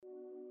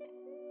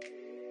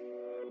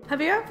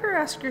Have you ever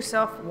asked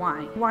yourself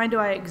why? Why do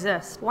I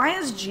exist? Why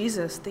is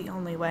Jesus the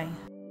only way?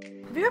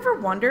 Have you ever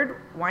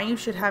wondered why you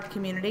should have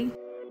community?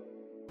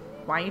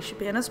 Why you should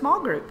be in a small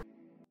group?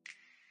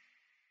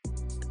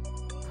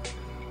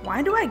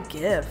 Why do I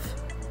give?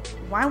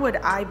 Why would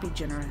I be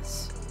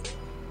generous?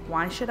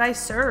 Why should I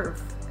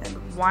serve? And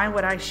why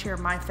would I share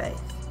my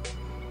faith?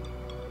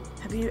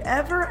 Have you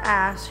ever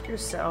asked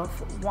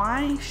yourself,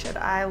 why should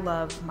I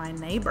love my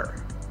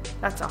neighbor?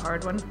 That's a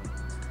hard one.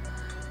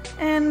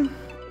 And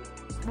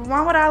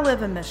why would I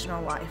live a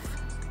missional life?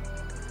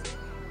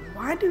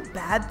 Why do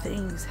bad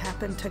things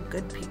happen to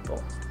good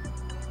people?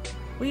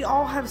 We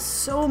all have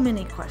so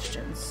many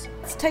questions.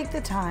 Let's take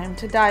the time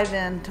to dive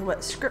into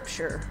what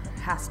Scripture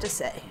has to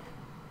say.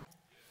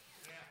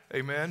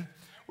 Amen.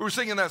 We were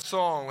singing that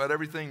song, let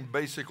everything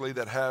basically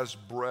that has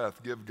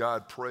breath give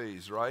God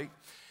praise, right?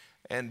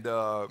 And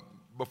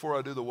before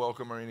I do the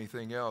welcome or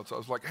anything else, I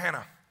was like,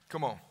 Hannah,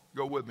 come on,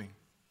 go with me.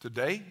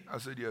 Today? I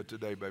said, yeah,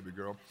 today, baby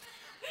girl.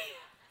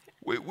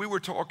 We were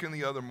talking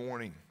the other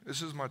morning.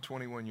 This is my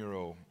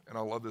 21-year-old, and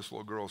I love this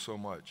little girl so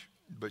much.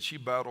 But she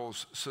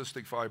battles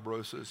cystic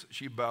fibrosis.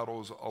 She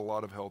battles a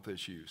lot of health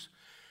issues.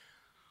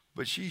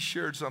 But she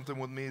shared something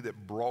with me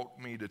that brought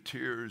me to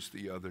tears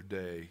the other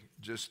day,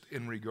 just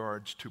in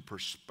regards to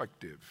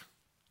perspective.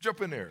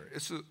 Jump in there.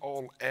 It's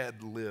all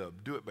ad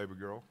lib. Do it, baby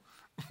girl.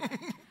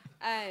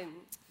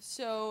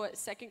 So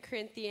 2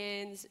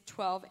 Corinthians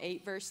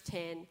 12:8, verse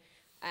 10.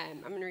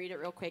 I'm going to read it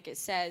real quick. It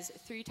says,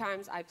 3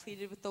 times I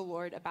pleaded with the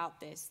Lord about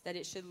this, that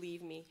it should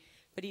leave me.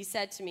 But he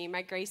said to me,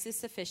 my grace is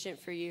sufficient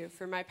for you,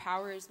 for my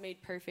power is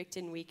made perfect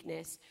in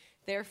weakness.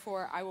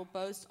 Therefore, I will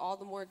boast all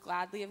the more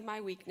gladly of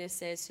my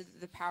weaknesses, so that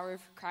the power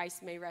of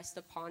Christ may rest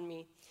upon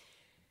me.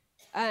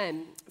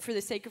 For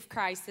the sake of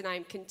Christ, then I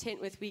am content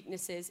with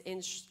weaknesses,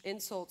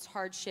 insults,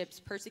 hardships,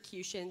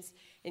 persecutions,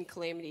 and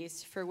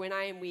calamities. For when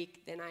I am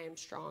weak, then I am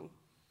strong.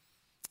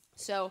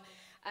 So,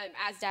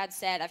 as Dad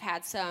said, I've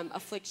had some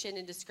affliction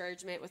and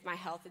discouragement with my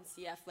health and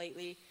CF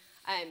lately.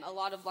 A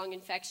lot of lung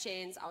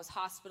infections. I was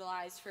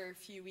hospitalized for a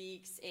few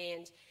weeks,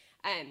 and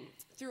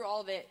through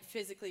all of it,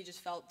 physically just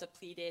felt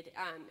depleted,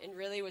 and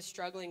really was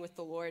struggling with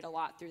the Lord a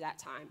lot through that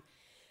time.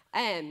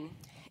 And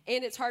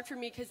it's hard for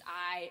me because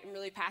I am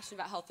really passionate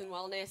about health and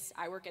wellness.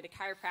 I work at a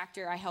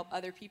chiropractor. I help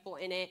other people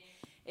in it.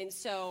 And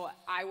so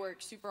I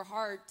work super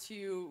hard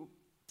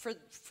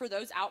for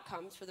those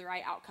outcomes, for the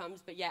right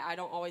outcomes, but yet I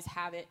don't always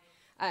have it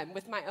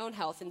with my own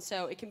health. And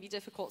so it can be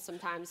difficult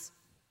sometimes.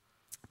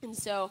 And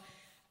so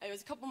it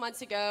was a couple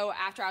months ago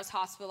after I was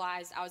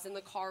hospitalized. I was in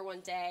the car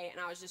one day,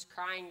 and I was just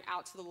crying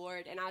out to the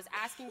Lord, and I was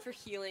asking for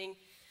healing,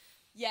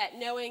 yet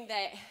knowing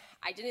that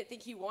I didn't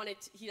think he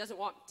doesn't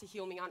want to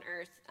heal me on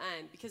earth,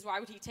 because why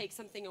would he take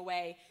something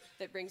away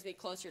that brings me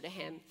closer to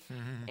him?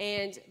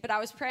 But I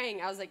was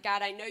praying. I was like,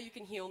 God, I know you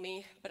can heal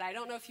me, but I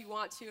don't know if you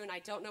want to, and I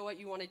don't know what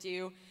you want to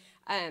do.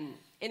 And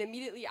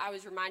immediately I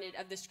was reminded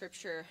of the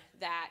scripture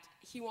that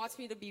he wants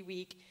me to be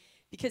weak,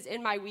 because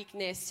in my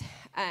weakness,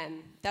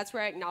 that's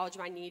where I acknowledge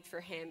my need for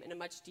him in a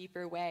much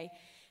deeper way.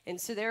 And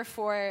so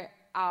therefore,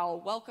 I'll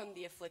welcome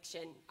the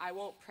affliction. I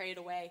won't pray it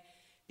away,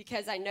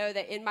 because I know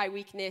that in my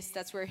weakness,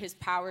 that's where his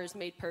power is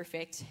made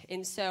perfect.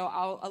 And so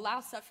I'll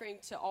allow suffering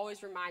to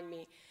always remind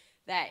me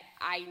that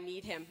I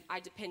need him,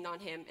 I depend on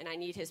him, and I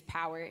need his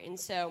power. And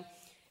so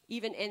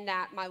even in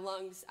that, my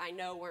lungs, I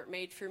know, weren't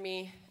made for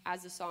me.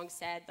 As the song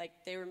said, like,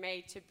 they were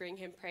made to bring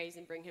him praise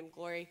and bring him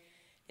glory.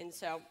 And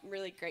so I'm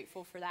really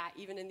grateful for that.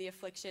 Even in the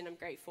affliction, I'm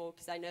grateful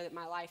because I know that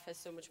my life has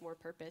so much more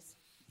purpose.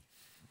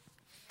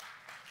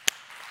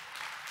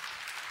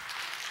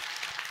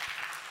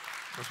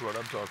 That's what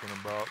I'm talking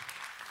about.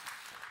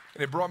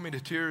 And it brought me to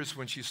tears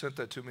when she sent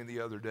that to me the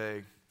other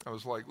day. I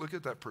was like, look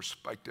at that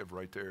perspective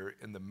right there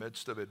in the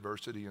midst of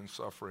adversity and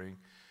suffering.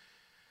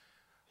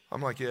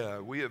 I'm like, yeah,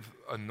 we have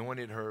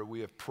anointed her. We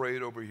have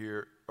prayed over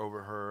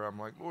her. I'm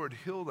like, Lord,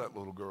 heal that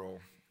little girl.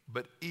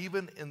 But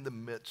even in the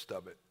midst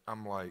of it,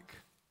 I'm like,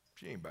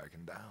 she ain't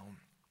backing down.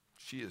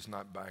 She is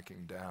not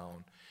backing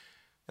down.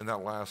 And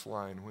that last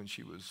line, when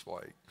she was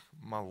like,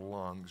 my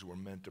lungs were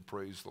meant to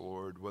praise the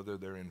Lord, whether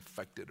they're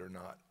infected or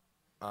not,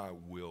 I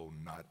will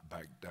not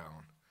back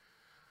down.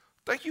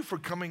 Thank you for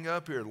coming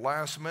up here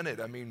last minute.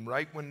 I mean,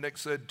 right when Nick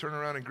said, turn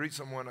around and greet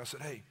someone, I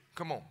said, hey,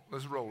 come on,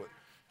 let's roll it.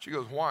 She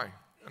goes, why?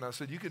 And I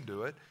said, you can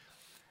do it.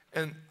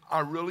 And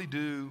I really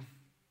do.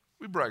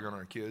 We brag on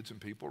our kids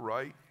and people,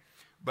 right?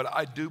 But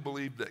I do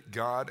believe that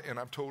God, and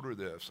I've told her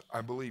this,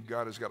 I believe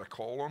God has got a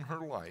call on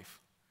her life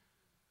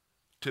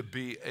to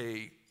be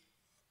a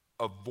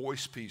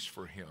voice piece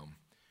for him.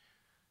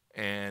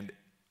 And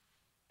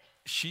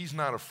she's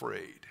not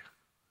afraid,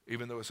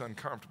 even though it's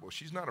uncomfortable.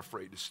 She's not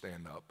afraid to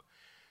stand up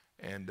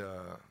and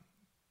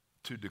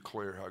to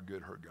declare how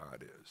good her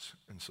God is.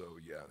 And so,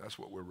 yeah, that's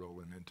what we're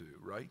rolling into,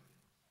 right?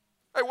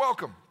 Hey,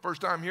 welcome.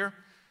 First time here.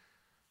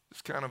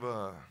 It's kind of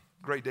a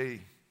great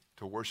day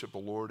to worship the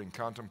Lord and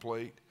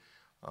contemplate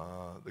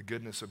the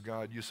goodness of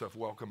God. Yusuf,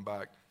 welcome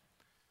back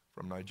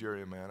from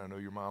Nigeria, man. I know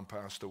your mom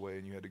passed away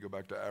and you had to go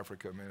back to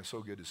Africa, man. It's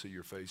so good to see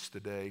your face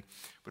today.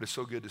 But it's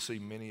so good to see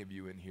many of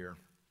you in here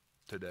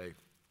today.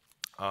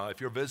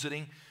 If you're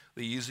visiting,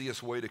 the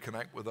easiest way to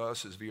connect with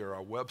us is via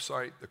our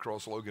website,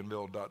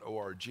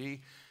 thecrossloganville.org.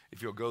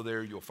 If you'll go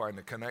there, you'll find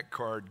the Connect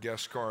card,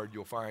 guest card.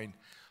 You'll find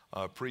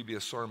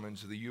previous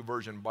sermons, the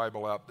YouVersion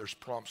Bible app. There's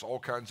prompts, all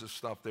kinds of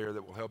stuff there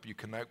that will help you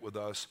connect with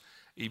us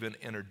even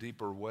in a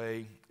deeper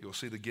way. You'll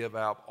see the Give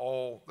app.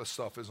 All the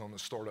stuff is on the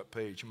startup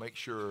page. Make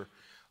sure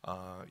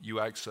you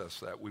access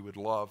that. We would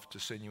love to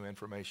send you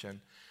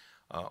information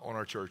on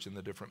our church and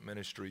the different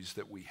ministries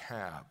that we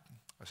have.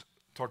 I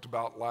talked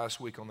about last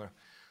week on the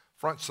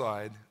front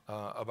side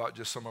about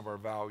just some of our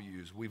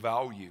values. We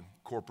value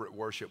corporate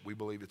worship. We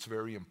believe it's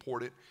very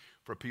important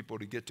for people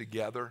to get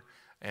together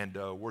and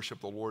worship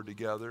the Lord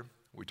together.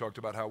 We talked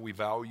about how we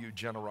value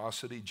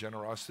generosity.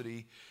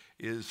 Generosity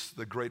is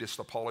the greatest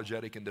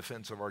apologetic in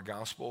defense of our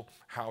gospel,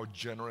 how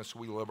generous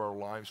we live our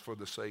lives for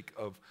the sake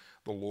of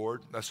the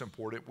Lord. That's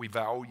important. We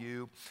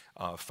value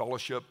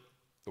fellowship.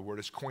 The word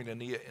is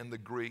koinonia in the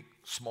Greek,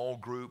 small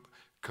group,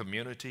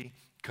 community,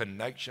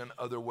 connection,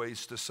 other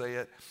ways to say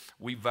it.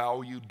 We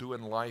value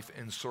doing life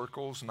in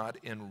circles, not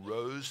in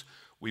rows.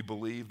 We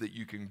believe that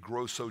you can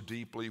grow so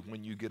deeply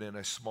when you get in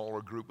a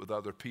smaller group with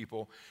other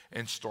people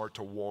and start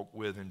to walk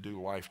with and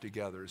do life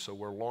together. So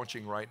we're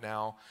launching right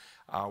now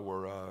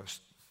our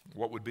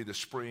what would be the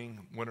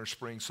winter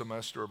spring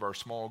semester of our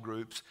small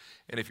groups.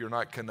 And if you're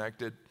not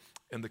connected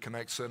in the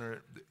Connect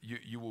Center,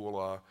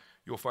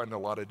 you'll find a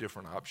lot of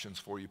different options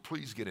for you.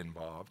 Please get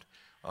involved.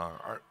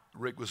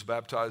 Rick was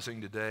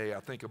baptizing today. I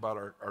think about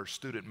our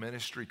student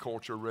ministry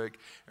culture, Rick,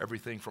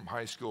 everything from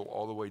high school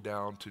all the way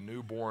down to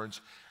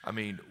newborns. I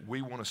mean,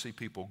 we want to see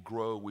people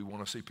grow. We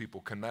want to see people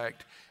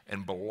connect,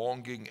 and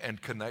belonging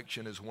and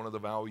connection is one of the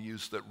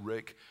values that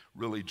Rick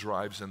really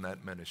drives in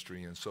that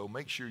ministry. And so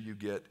make sure you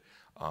get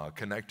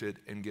connected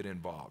and get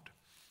involved.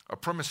 A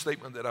premise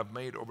statement that I've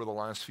made over the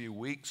last few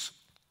weeks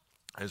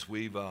as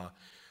we've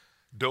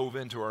dove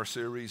into our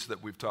series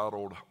that we've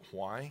titled,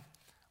 Why?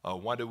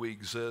 Why do we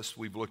exist?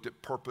 We've looked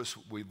at purpose.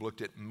 We've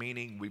looked at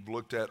meaning. We've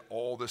looked at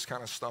all this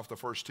kind of stuff the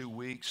first 2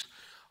 weeks.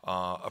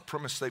 A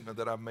premise statement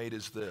that I've made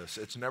is this: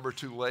 it's never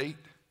too late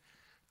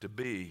to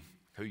be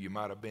who you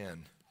might have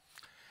been.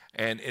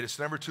 And it's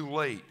never too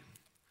late.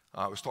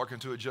 I was talking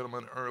to a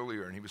gentleman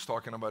earlier, and he was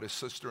talking about his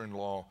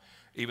sister-in-law,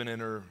 even in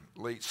her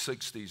late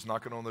 60s,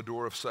 knocking on the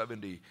door of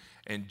 70,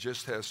 and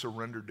just has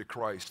surrendered to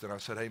Christ. And I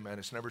said, hey, man,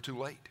 it's never too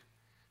late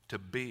to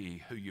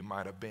be who you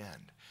might have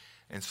been.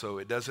 And so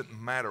it doesn't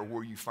matter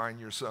where you find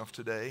yourself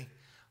today.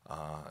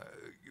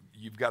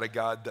 You've got a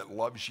God that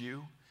loves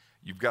you.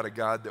 You've got a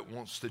God that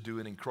wants to do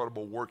an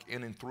incredible work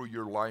in and through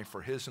your life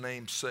for his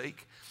name's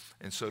sake.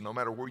 And so no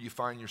matter where you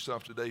find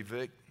yourself today,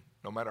 Vic,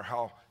 no matter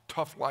how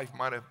tough life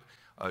might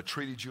have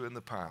treated you in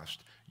the past,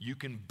 you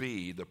can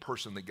be the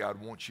person that God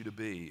wants you to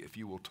be if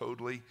you will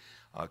totally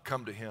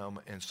come to him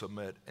and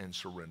submit and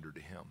surrender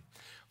to him.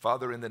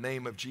 Father, in the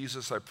name of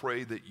Jesus, I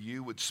pray that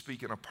you would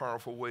speak in a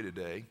powerful way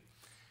today.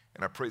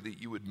 And I pray that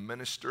you would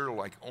minister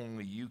like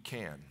only you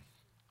can.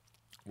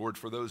 Lord,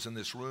 for those in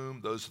this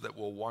room, those that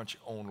will watch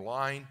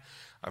online,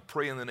 I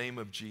pray in the name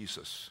of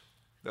Jesus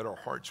that our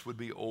hearts would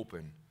be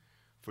open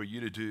for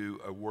you to do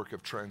a work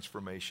of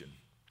transformation.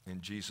 In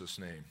Jesus'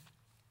 name,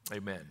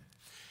 amen.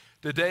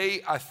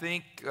 Today, I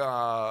think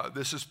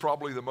this is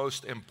probably the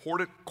most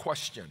important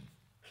question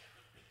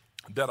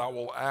that I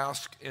will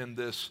ask in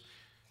this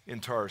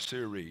entire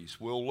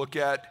series. We'll look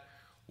at,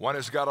 why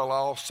does God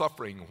allow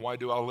suffering? Why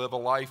do I live a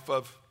life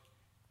of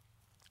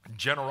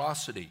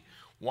generosity?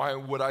 Why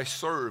would I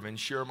serve and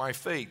share my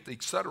faith,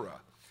 etc.?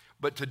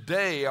 But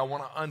today I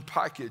want to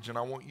unpackage, and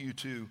I want you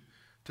to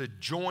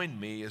join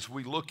me as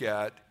we look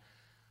at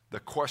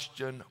the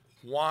question,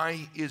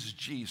 why is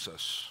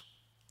Jesus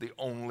the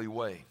only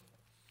way?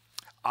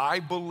 I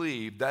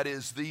believe that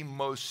is the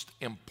most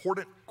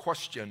important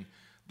question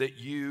that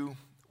you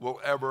will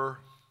ever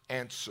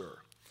answer.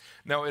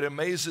 Now, it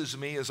amazes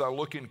me as I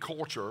look in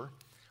culture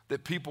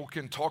that people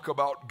can talk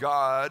about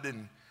God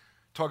and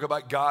talk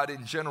about God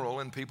in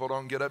general, and people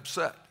don't get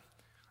upset.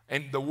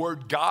 And the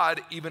word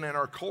God, even in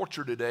our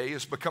culture today,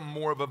 has become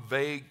more of a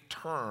vague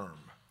term.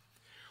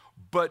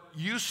 But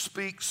you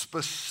speak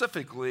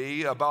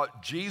specifically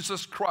about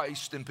Jesus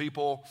Christ, and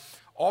people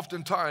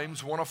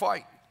oftentimes want to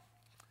fight.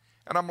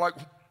 And I'm like,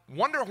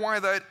 wonder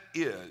why that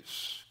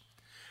is.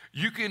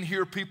 You can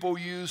hear people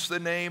use the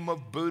name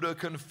of Buddha,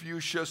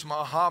 Confucius,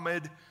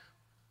 Muhammad,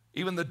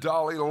 even the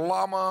Dalai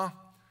Lama,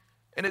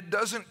 and it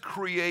doesn't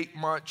create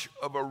much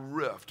of a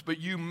rift. But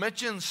you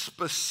mention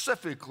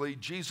specifically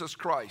Jesus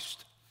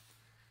Christ,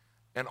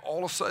 and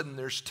all of a sudden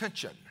there's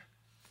tension.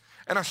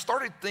 And I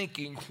started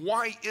thinking,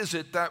 why is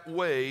it that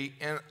way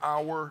in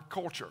our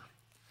culture?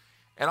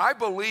 And I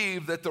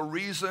believe that the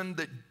reason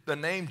that the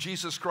name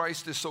Jesus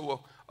Christ is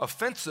so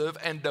offensive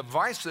and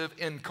divisive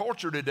in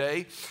culture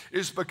today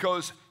is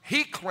because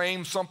he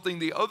claimed something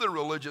the other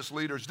religious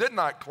leaders did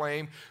not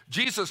claim.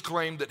 Jesus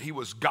claimed that he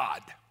was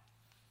God.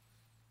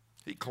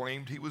 He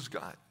claimed he was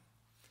God.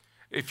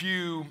 If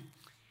you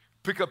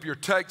pick up your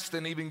text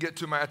and even get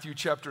to Matthew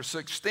chapter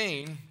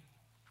 16,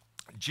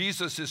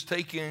 Jesus is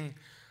taking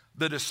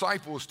the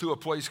disciples to a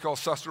place called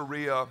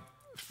Caesarea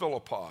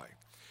Philippi.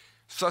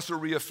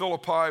 Caesarea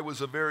Philippi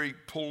was a very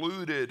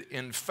polluted,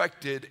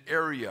 infected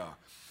area.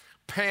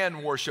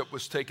 Pan worship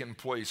was taking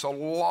place. A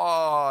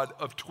lot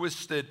of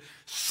twisted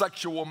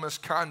sexual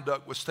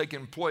misconduct was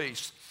taking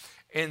place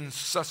in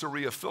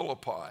Caesarea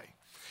Philippi.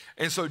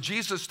 And so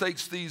Jesus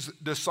takes these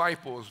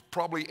disciples,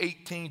 probably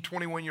 18,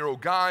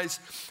 21-year-old guys,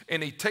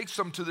 and he takes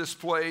them to this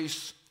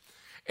place.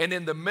 And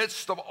in the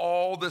midst of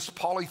all this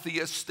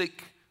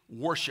polytheistic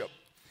worship,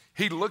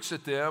 he looks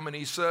at them and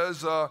he says,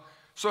 so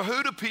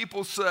who do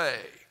people say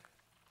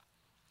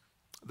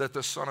that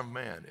the Son of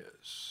Man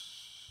is?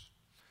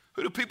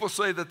 Who do people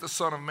say that the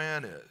Son of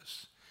Man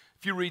is?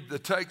 If you read the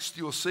text,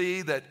 you'll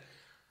see that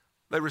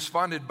they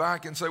responded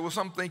back and say, well,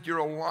 some think you're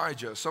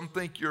Elijah. Some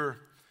think you're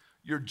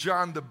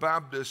John the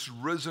Baptist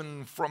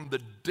risen from the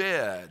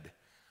dead.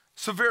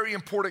 It's a very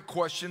important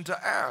question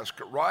to ask,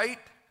 right?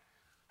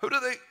 Who do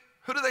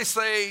they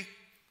say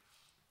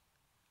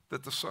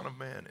that the Son of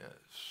Man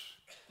is?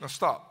 Now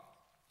stop.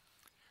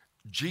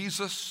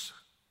 Jesus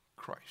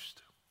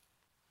Christ.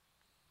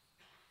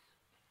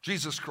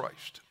 Jesus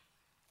Christ.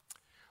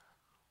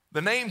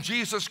 The name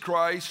Jesus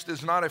Christ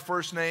is not a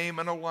first name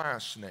and a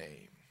last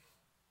name.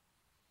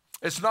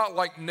 It's not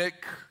like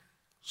Nick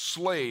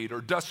Slade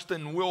or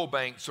Dustin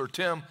Wilbanks or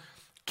Tim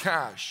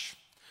Cash.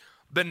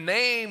 The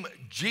name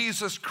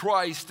Jesus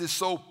Christ is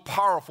so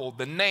powerful.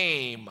 The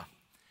name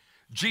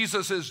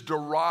Jesus is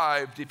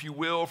derived, if you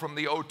will, from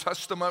the Old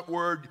Testament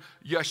word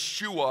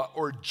Yeshua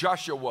or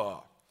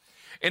Joshua.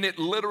 And it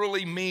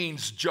literally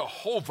means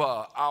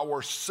Jehovah,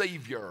 our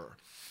Savior.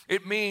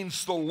 It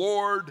means the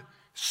Lord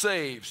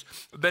saves.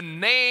 The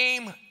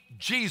name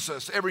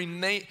Jesus, every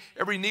knee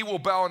will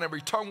bow and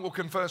every tongue will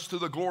confess to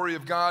the glory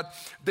of God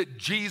that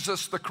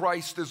Jesus the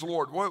Christ is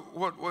Lord.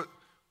 What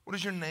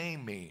does your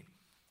name mean?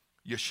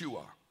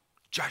 Yeshua,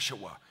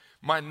 Joshua.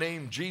 My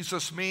name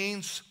Jesus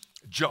means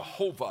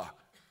Jehovah,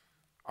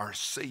 our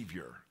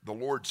Savior. The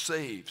Lord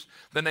saves.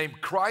 The name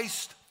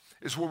Christ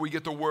is where we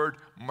get the word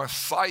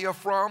Messiah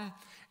from.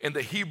 In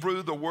the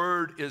Hebrew, the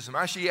word is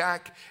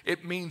Mashiach.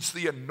 It means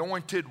the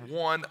anointed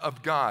one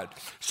of God.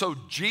 So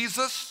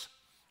Jesus,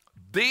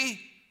 the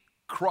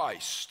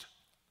Christ.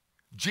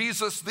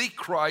 Jesus, the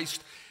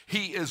Christ,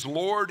 he is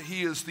Lord.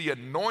 He is the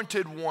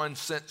anointed one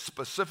sent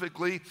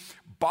specifically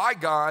by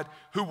God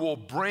who will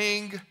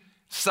bring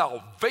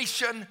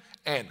salvation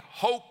and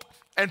hope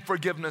and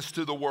forgiveness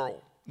to the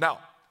world. Now,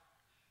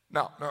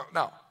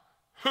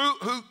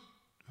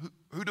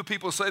 who do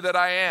people say that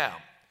I am?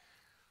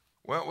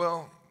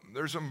 Well,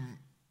 there's some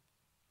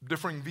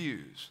differing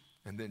views.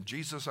 And then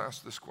Jesus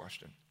asked this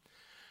question.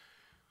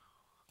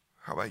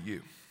 How about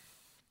you?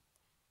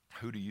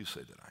 Who do you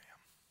say that I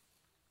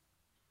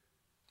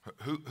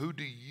am? Who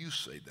do you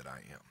say that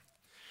I am?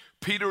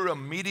 Peter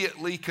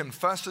immediately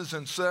confesses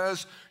and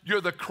says,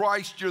 you're the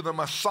Christ, you're the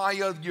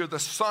Messiah, you're the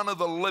Son of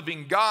the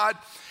living God.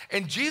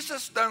 And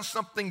Jesus does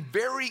something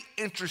very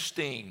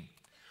interesting.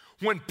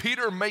 When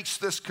Peter makes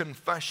this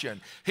confession,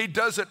 he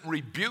doesn't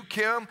rebuke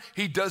him,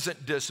 he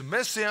doesn't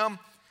dismiss him,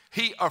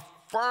 he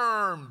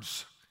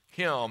affirms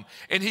him.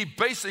 And he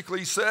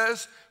basically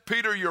says,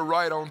 Peter, you're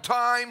right on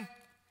time.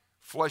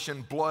 Flesh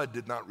and blood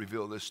did not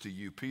reveal this to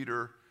you,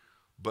 Peter,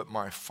 but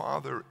my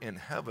Father in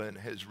heaven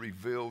has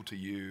revealed to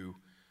you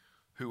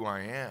who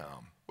I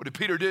am. What did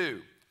Peter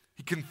do?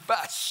 He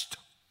confessed.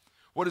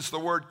 What is the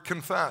word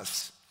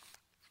confess?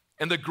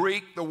 In the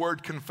Greek, the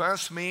word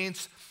confess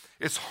means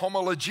it's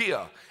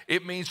homologia.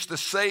 It means to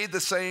say the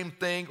same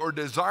thing or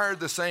desire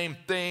the same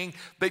thing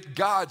that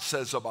God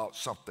says about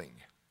something.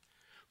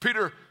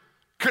 Peter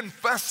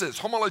confesses,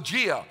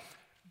 homologia.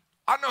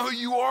 I know who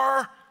you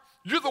are.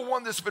 You're the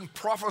one that's been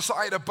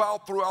prophesied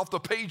about throughout the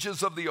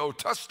pages of the Old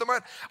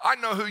Testament. I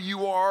know who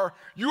you are.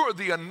 You are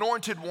the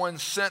anointed one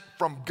sent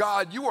from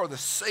God. You are the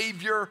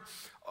Savior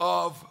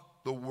of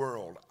the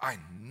world. I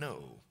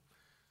know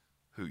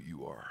who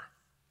you are.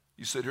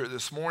 You sit here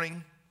this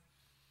morning,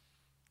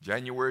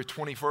 January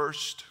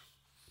 21st,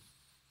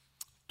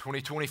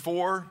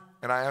 2024,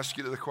 and I ask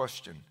you the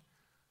question,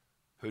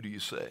 who do you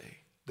say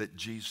that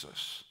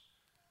Jesus,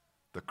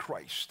 the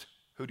Christ,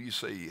 who do you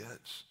say he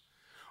is?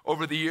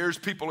 Over the years,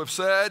 people have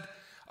said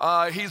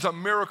he's a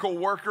miracle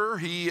worker.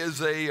 He is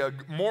a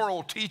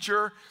moral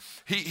teacher.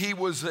 He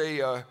was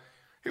a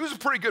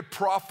pretty good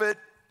prophet.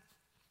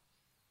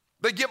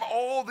 They give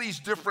all these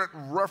different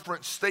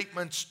reference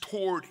statements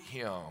toward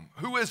him.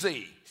 Who is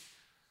he?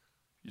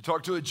 You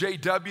talk to a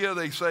JW,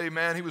 they say,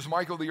 man, he was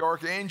Michael the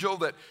Archangel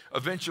that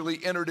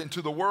eventually entered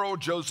into the world.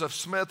 Joseph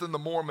Smith in the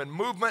Mormon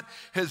movement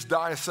has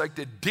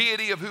dissected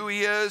deity of who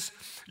he is.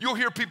 You'll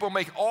hear people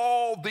make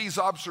all these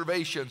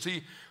observations.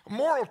 He, a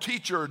moral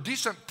teacher,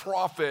 decent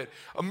prophet,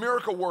 a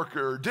miracle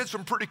worker, did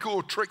some pretty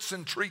cool tricks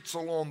and treats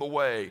along the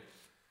way.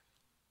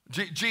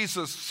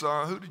 Jesus,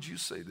 who did you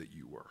say that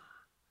you were?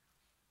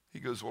 He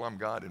goes, well, I'm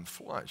God in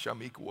flesh.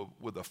 I'm equal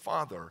with the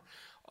Father.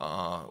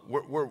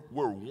 We're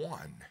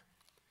one.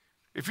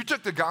 If you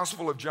took the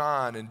Gospel of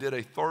John and did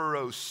a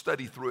thorough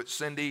study through it,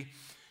 Cindy,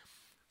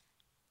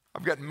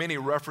 I've got many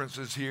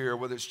references here,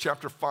 whether it's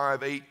chapter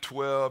 5, 8,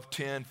 12,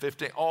 10,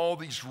 15, all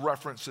these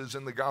references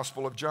in the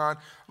Gospel of John.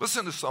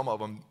 Listen to some of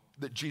them.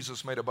 that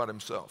Jesus made about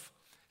himself.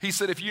 He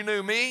said, if you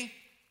knew me,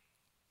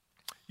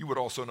 you would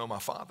also know my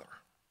Father.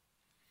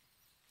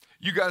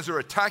 You guys are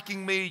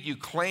attacking me. You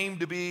claim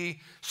to be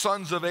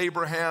sons of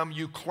Abraham.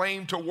 You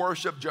claim to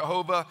worship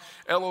Jehovah,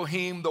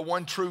 Elohim, the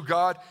one true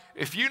God.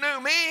 If you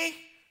knew me,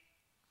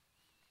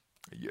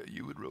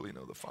 you would really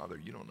know the Father.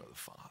 You don't know the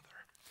Father.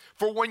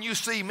 For when you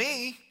see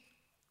me,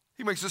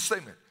 he makes this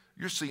statement,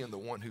 you're seeing the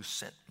one who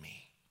sent me.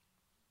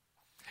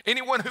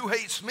 Anyone who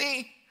hates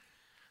me,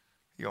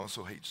 he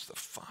also hates the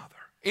Father.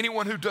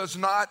 Anyone who does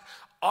not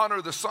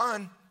honor the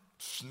Son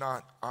is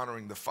not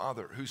honoring the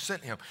Father who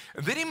sent him.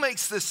 And then he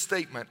makes this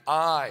statement,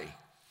 I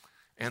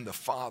and the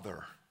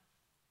Father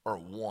are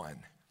one.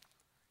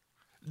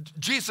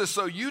 Jesus,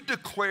 so you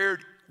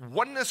declared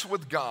oneness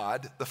with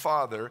God, the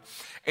Father,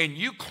 and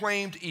you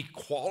claimed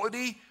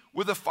equality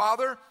with the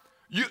Father.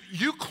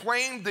 You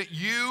claimed that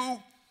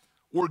you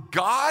were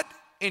God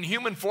in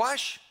human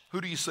flesh.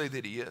 Who do you say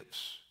that he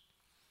is?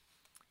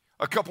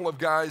 A couple of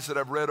guys that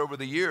I've read over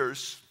the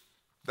years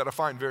that I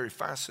find very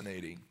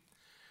fascinating,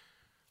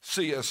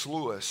 C.S.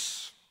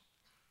 Lewis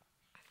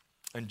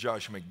and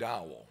Josh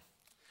McDowell.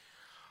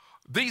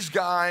 These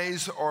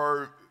guys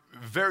are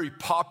very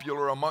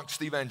popular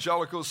amongst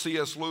evangelicals.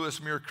 C.S.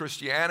 Lewis, Mere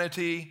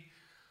Christianity,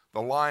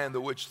 The Lion,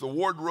 the Witch, the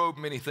Wardrobe,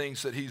 many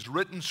things that he's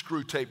written,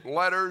 Screw-Tape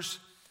Letters.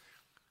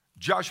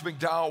 Josh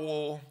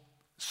McDowell,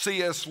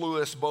 C.S.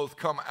 Lewis both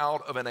come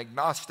out of an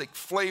agnostic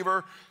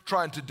flavor,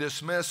 trying to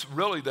dismiss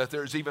really that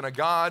there's even a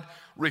God,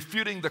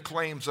 refuting the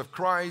claims of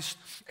Christ,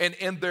 and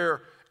in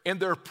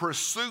their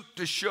pursuit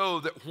to show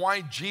that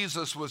why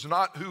Jesus was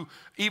not who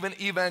even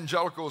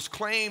evangelicals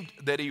claimed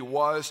that he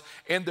was,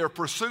 in their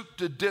pursuit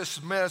to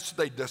dismiss,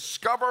 they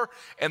discover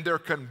and they're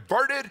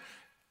converted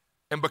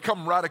and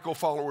become radical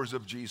followers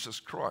of Jesus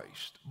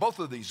Christ. Both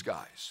of these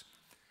guys.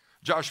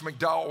 Josh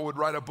McDowell would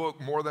write a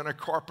book, More Than a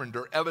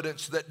Carpenter,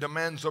 Evidence That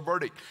Demands a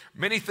Verdict.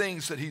 Many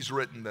things that he's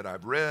written that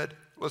I've read.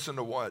 Listen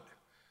to what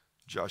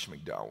Josh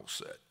McDowell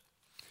said.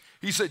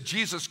 He said,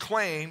 Jesus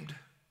claimed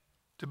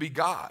to be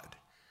God.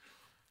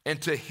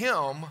 And to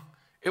him,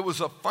 it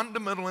was of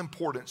fundamental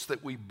importance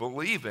that we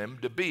believe him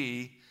to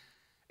be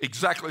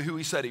exactly who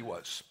he said he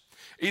was.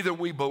 Either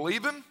we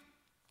believe him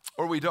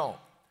or we don't.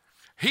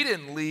 He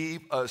didn't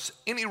leave us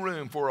any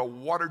room for a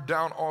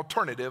watered-down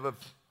alternative of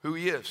who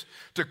he is.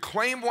 To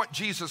claim what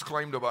Jesus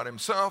claimed about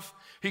himself,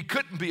 he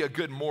couldn't be a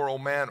good moral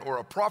man or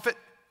a prophet.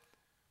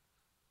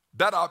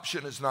 That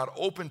option is not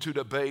open to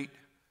debate.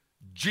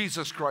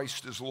 Jesus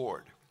Christ is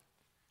Lord.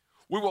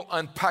 We will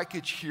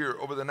unpackage here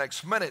over the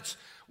next minutes.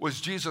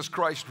 Was Jesus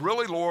Christ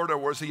really Lord, or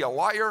was he a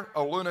liar,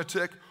 a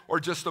lunatic,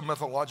 or just a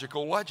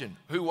mythological legend?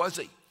 Who was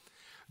he?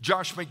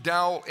 Josh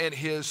McDowell, in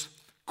his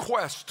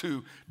quest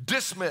to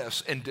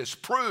dismiss and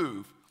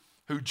disprove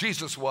who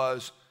Jesus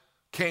was,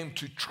 came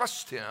to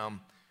trust him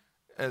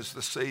as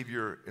the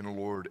Savior and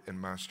Lord and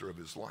Master of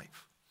his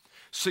life.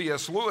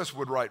 C.S. Lewis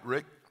would write,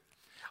 Rick,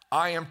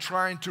 I am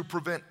trying to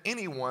prevent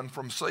anyone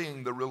from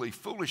saying the really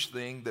foolish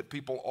thing that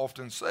people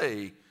often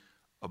say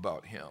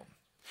about him.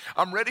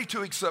 I'm ready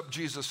to accept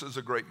Jesus as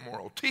a great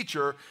moral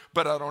teacher,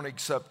 but I don't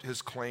accept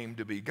his claim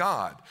to be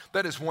God.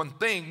 That is one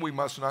thing we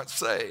must not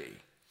say.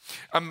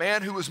 A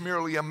man who was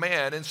merely a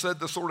man and said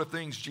the sort of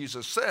things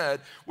Jesus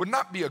said would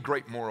not be a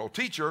great moral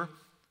teacher.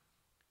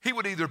 He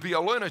would either be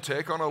a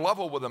lunatic on a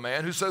level with a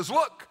man who says,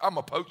 look, I'm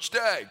a poached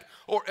egg,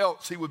 or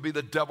else he would be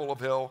the devil of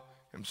hell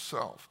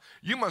himself.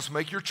 You must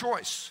make your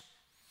choice.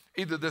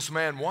 Either this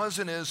man was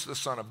and is the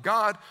Son of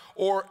God,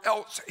 or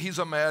else he's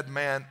a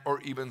madman or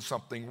even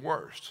something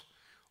worse.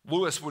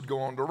 Lewis would go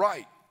on to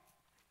write,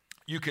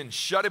 you can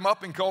shut him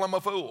up and call him a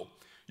fool.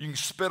 You can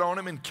spit on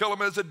him and kill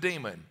him as a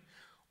demon.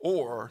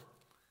 Or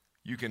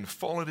you can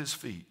fall at his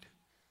feet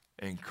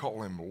and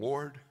call him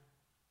Lord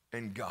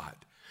and God.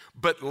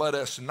 But let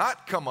us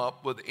not come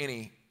up with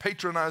any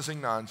patronizing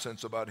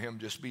nonsense about him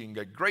just being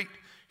a great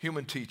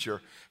human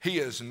teacher. He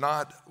has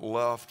not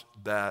left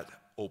that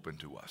open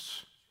to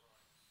us.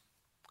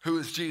 Who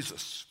is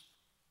Jesus?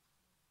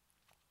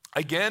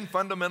 Again,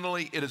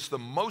 fundamentally, it is the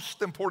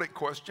most important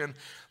question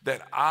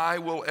that I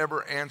will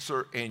ever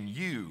answer and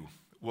you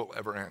will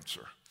ever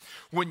answer.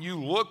 When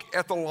you look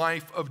at the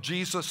life of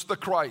Jesus the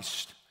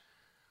Christ,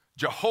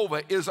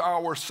 Jehovah is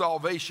our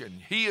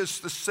salvation. He is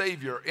the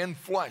Savior in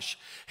flesh.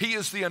 He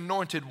is the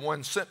anointed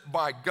one sent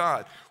by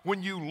God.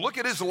 When you look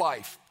at his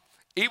life,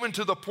 even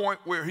to the point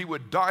where he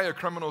would die a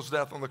criminal's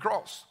death on the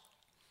cross,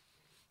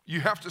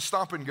 you have to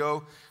stop and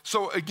go,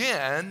 so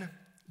again,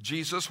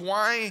 Jesus,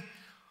 why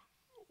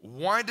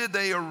did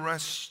they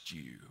arrest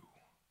you?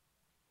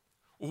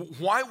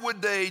 Why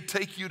would they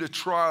take you to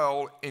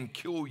trial and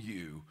kill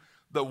you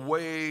the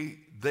way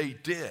they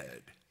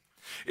did?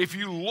 If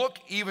you look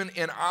even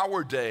in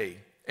our day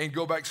and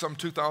go back some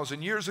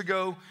 2,000 years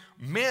ago,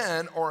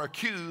 men are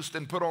accused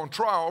and put on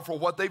trial for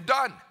what they've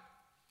done.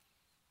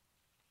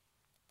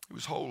 He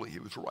was holy, he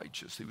was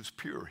righteous, he was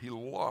pure, he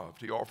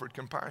loved, he offered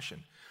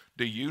compassion.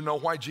 Do you know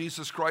why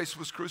Jesus Christ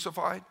was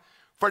crucified?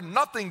 For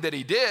nothing that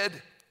he did.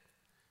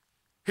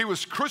 He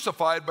was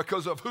crucified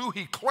because of who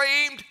he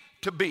claimed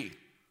to be.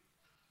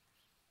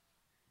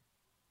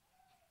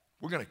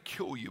 we're going to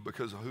kill you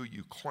because of who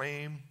you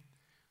claim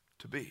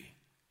to be.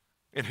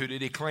 And who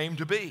did he claim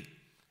to be?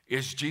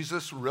 Is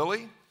Jesus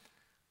really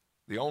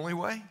the only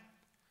way?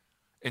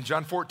 In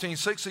John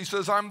 14:6, he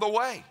says, I'm the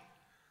way,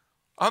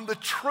 I'm the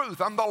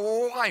truth, I'm the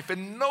life,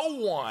 and no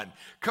one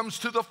comes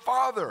to the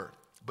Father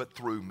but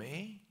through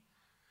me.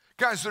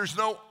 Guys, there's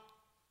no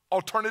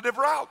alternative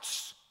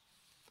routes.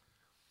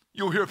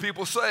 You'll hear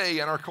people say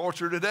in our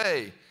culture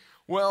today,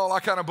 well,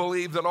 I kind of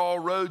believe that all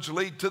roads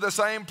lead to the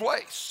same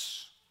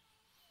place.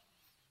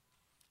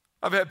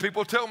 I've had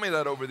people tell me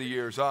that over the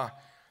years.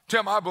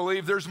 Tim, I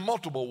believe there's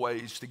multiple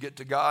ways to get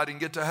to God and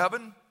get to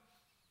heaven.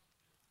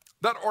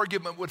 That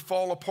argument would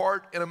fall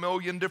apart in a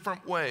million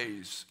different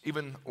ways,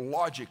 even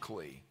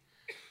logically.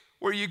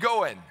 Where are you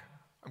going?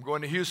 I'm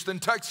going to Houston,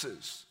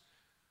 Texas.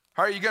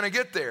 How are you going to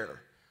get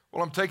there?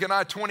 Well, I'm taking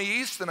I-20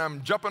 east and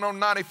I'm jumping on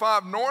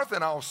 95 north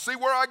and I'll see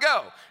where I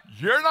go.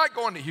 You're not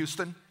going to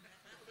Houston.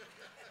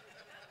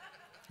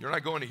 You're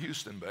not going to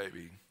Houston,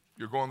 baby.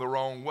 You're going the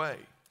wrong way.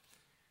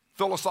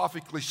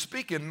 Philosophically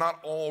speaking, not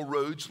all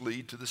roads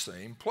lead to the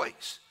same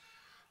place.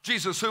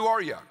 Jesus, who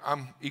are you?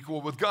 I'm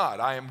equal with God.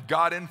 I am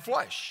God in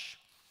flesh.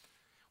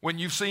 When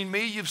you've seen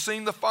me, you've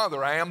seen the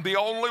Father. I am the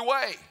only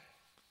way.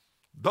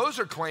 Those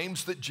are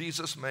claims that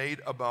Jesus made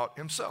about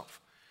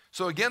himself.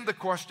 So again, the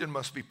question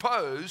must be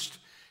posed,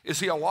 is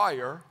he a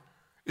liar?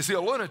 Is he a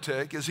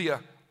lunatic? Is he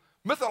a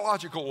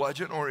mythological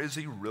legend, or is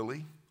he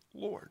really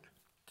Lord?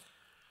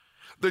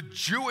 The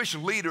Jewish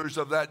leaders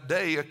of that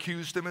day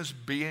accused him as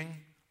being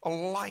a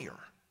liar.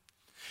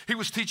 He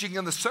was teaching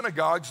in the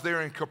synagogues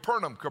there in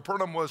Capernaum.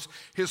 Capernaum was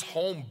his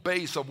home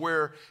base of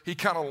where he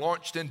kind of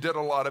launched and did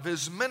a lot of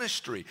his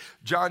ministry.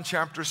 John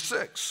chapter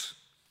 6,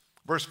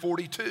 verse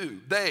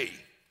 42,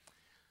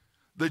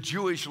 the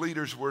Jewish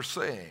leaders were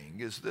saying,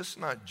 is this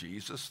not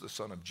Jesus, the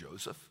son of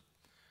Joseph,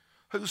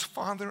 whose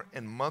father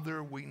and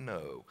mother we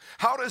know?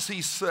 How does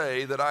he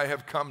say that I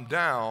have come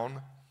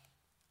down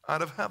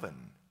out of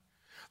heaven?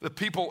 The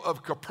people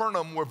of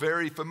Capernaum were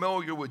very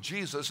familiar with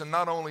Jesus, and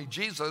not only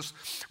Jesus,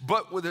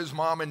 but with his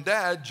mom and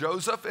dad,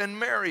 Joseph and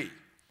Mary.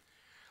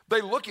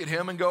 They look at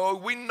him and go,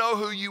 we know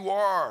who you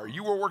are.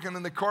 You were working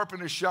in the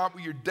carpenter shop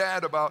with your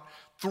dad about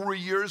 3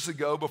 years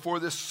ago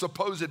before this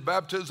supposed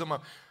baptism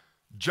of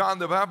John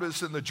the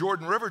Baptist in the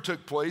Jordan River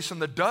took place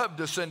and the dove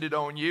descended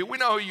on you. We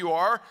know who you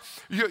are.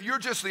 You're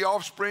just the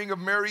offspring of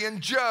Mary and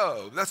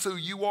Joe. That's who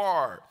you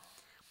are.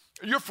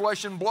 You're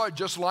flesh and blood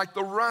just like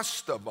the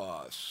rest of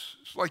us.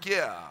 It's like,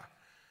 yeah,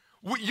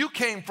 you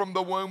came from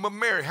the womb of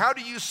Mary. How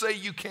do you say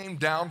you came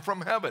down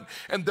from heaven?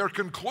 And their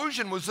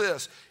conclusion was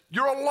this: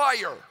 you're a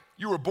liar.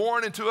 You were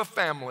born into a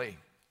family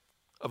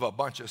of a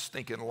bunch of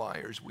stinking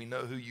liars. We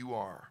know who you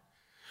are.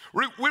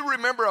 We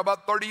remember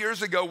about 30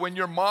 years ago when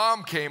your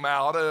mom came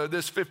out,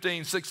 this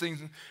 15,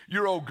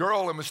 16-year-old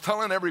girl, and was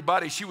telling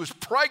everybody she was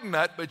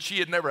pregnant, but she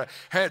had never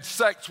had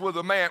sex with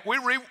a man.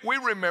 We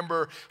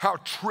remember how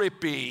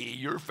trippy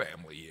your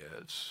family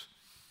is.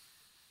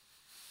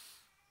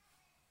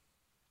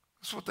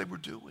 That's what they were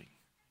doing.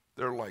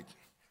 They're like,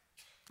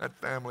 that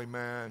family,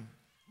 man,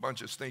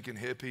 bunch of stinking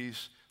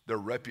hippies, their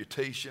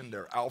reputation,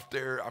 they're out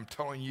there. I'm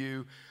telling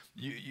you,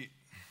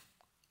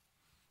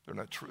 they're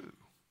not true.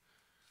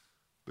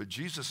 But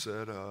Jesus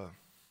said, I'm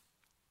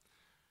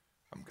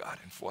God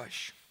in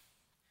flesh.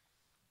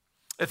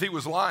 If he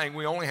was lying,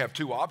 we only have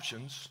two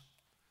options.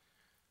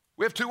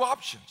 We have two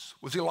options.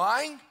 Was he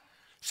lying?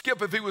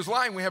 Skip, if he was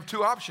lying, we have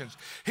two options.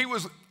 He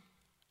was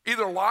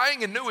either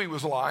lying and knew he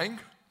was lying,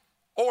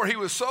 or he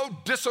was so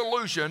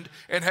disillusioned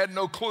and had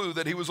no clue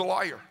that he was a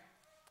liar.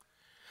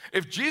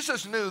 If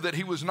Jesus knew that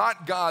he was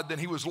not God, then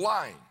he was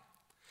lying.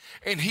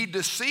 And he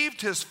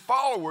deceived his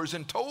followers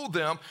and told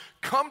them,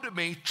 come to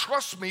me,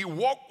 trust me,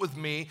 walk with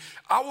me.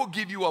 I will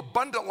give you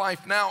abundant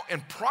life now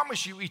and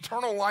promise you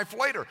eternal life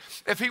later.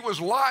 If he was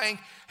lying,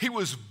 he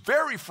was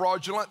very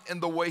fraudulent in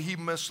the way he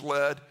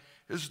misled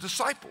his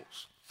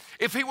disciples.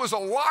 If he was a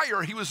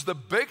liar, he was the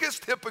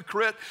biggest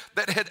hypocrite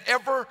that had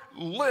ever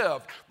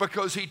lived,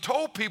 because he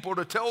told people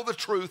to tell the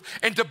truth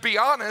and to be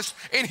honest,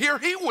 and here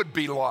he would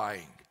be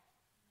lying.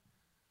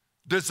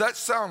 Does that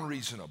sound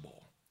reasonable?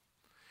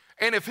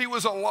 And if he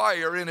was a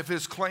liar and if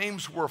his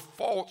claims were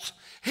false,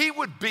 he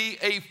would be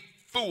a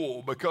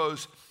fool,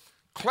 because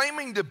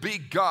claiming to be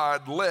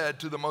God led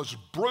to the most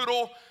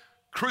brutal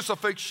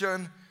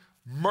crucifixion,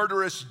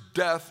 murderous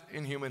death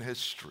in human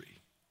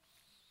history,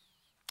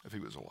 if he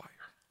was a liar.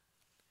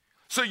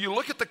 So you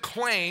look at the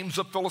claims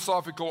of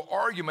philosophical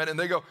argument and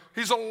they go,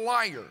 he's a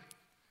liar.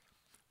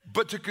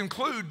 But to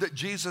conclude that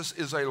Jesus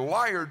is a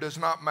liar does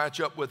not match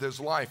up with his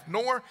life,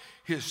 nor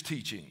his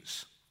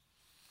teachings.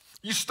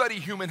 You study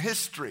human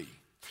history.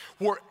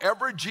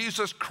 Wherever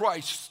Jesus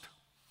Christ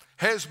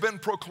has been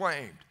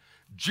proclaimed,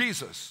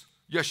 Jesus,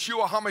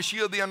 Yeshua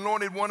HaMashiach, the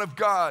anointed one of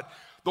God,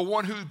 the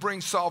one who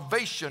brings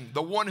salvation,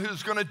 the one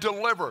who's going to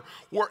deliver,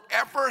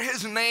 wherever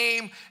his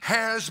name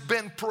has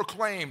been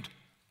proclaimed,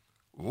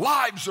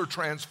 lives are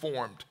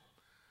transformed.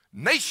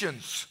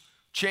 Nations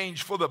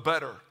change for the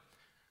better.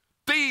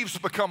 Thieves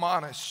become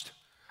honest.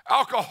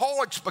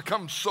 Alcoholics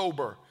become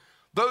sober.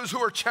 Those who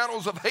are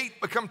channels of hate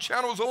become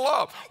channels of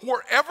love.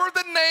 Wherever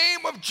the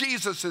name of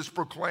Jesus is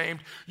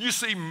proclaimed, you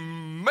see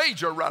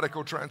major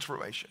radical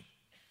transformation.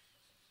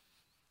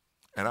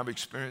 And I've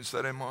experienced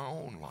that in my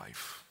own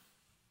life.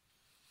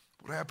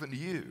 What happened to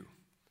you?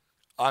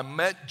 I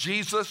met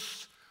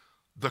Jesus,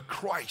 the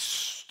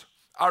Christ.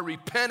 I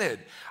repented.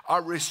 I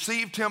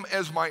received him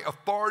as my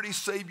authority,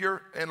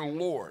 Savior, and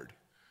Lord.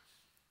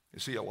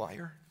 Is he a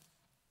liar?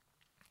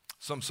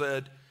 Some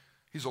said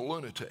he's a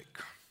lunatic.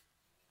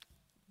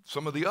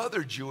 Some of the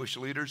other Jewish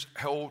leaders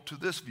held to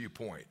this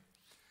viewpoint.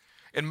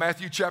 In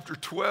Matthew chapter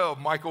 12,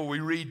 Michael, we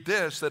read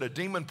this, that a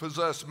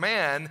demon-possessed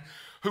man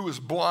who was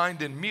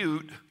blind and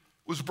mute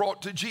was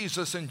brought to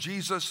Jesus, and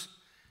Jesus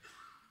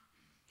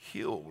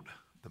healed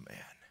the man.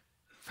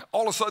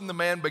 All of a sudden, the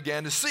man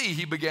began to see.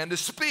 He began to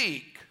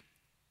speak.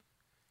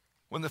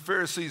 When the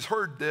Pharisees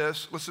heard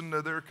this, listen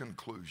to their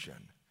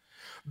conclusion.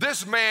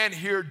 This man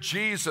here,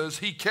 Jesus,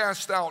 he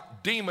cast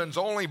out demons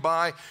only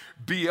by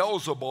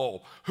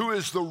Beelzebul, who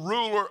is the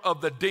ruler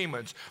of the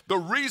demons. The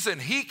reason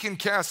he can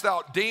cast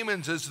out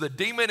demons is the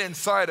demon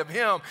inside of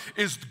him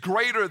is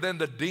greater than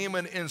the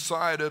demon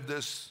inside of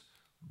this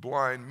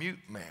blind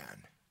mute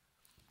man.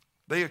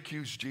 They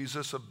accused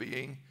Jesus of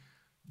being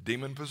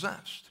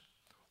demon-possessed.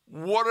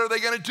 What are they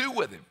going to do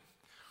with him?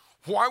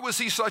 Why was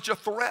he such a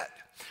threat?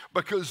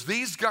 Because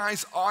these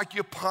guys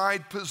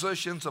occupied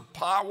positions of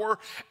power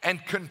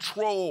and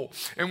control.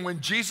 And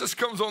when Jesus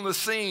comes on the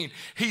scene,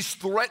 he's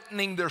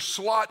threatening their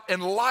slot in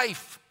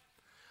life.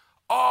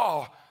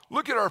 Oh,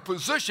 look at our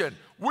position.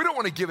 We don't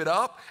want to give it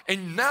up.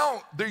 And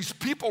now these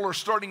people are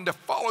starting to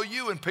follow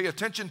you and pay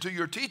attention to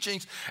your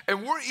teachings.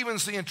 And we're even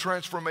seeing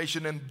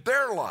transformation in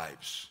their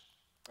lives.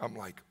 I'm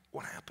like,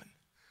 what happened?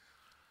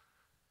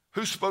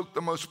 Who spoke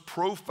the most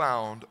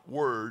profound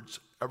words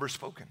ever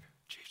spoken?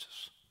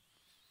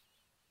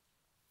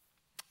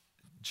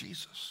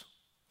 Jesus.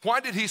 Why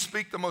did he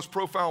speak the most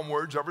profound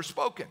words ever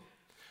spoken?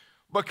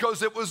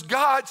 Because it was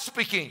God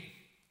speaking.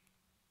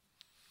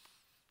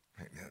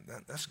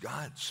 That's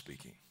God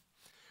speaking.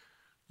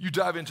 You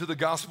dive into the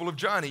Gospel of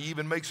John, he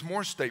even makes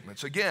more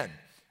statements. Again,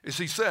 as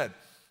he said,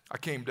 I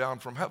came down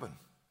from heaven.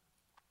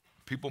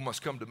 People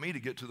must come to me to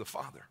get to the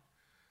Father.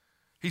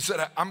 He said,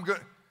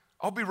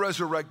 I'll be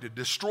resurrected,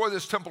 destroy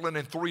this temple, and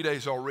in 3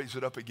 days I'll raise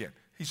it up again.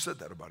 He said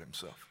that about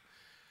himself.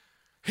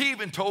 He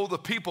even told the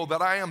people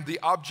that I am the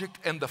object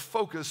and the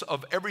focus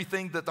of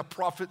everything that the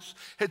prophets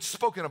had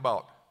spoken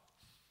about.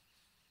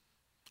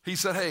 He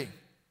said, hey,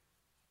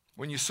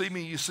 when you see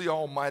me, you see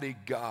Almighty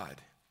God.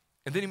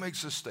 And then he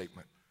makes this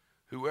statement,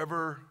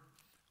 whoever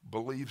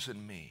believes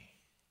in me,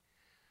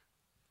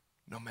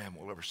 no man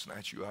will ever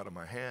snatch you out of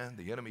my hand.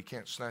 The enemy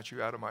can't snatch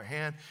you out of my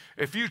hand.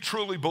 If you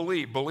truly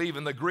believe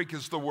in the Greek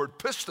is the word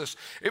pistis.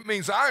 It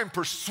means I am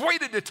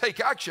persuaded to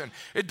take action.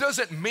 It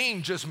doesn't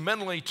mean just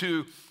mentally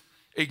to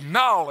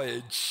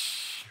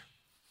acknowledge.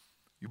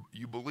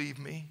 You believe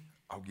me,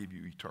 I'll give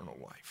you eternal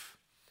life.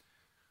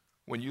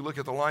 When you look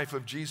at the life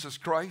of Jesus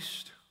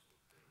Christ,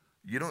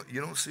 you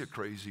don't see a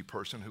crazy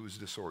person who is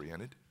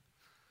disoriented.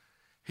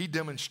 He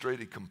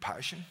demonstrated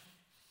compassion,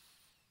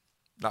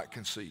 not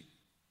conceit.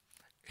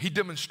 He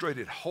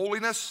demonstrated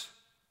holiness,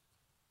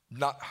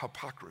 not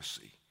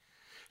hypocrisy.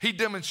 He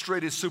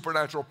demonstrated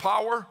supernatural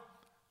power,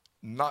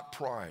 not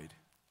pride.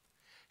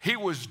 He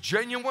was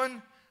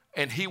genuine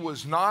and he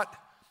was not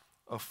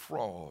a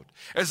fraud.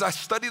 As I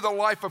study the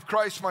life of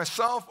Christ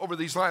myself over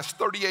these last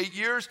 38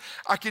 years,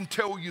 I can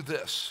tell you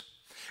this.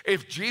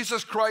 If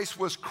Jesus Christ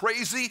was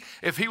crazy,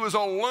 if he was a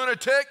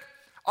lunatic,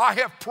 I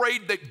have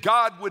prayed that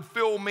God would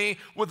fill me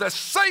with the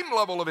same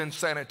level of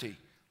insanity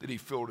that he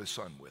filled his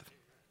son with.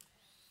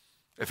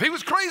 If he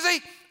was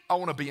crazy, I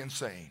want to be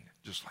insane,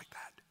 just like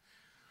that.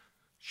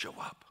 Show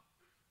up.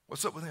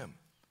 What's up with him?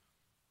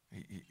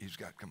 He's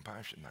got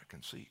compassion, not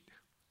conceit.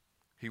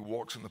 He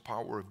walks in the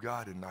power of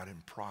God and not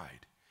in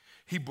pride.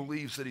 He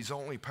believes that he's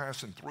only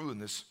passing through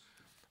and this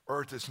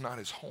earth is not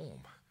his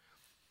home.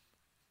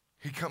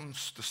 He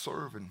comes to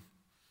serve and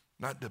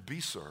not to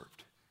be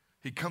served.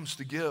 He comes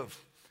to give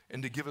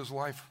and to give his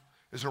life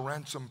as a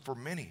ransom for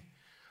many.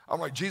 I'm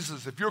like,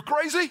 Jesus, if you're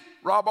crazy,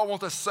 Rob, I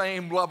want the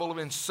same level of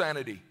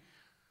insanity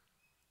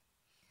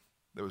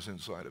that was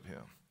inside of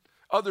him.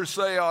 Others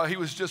say he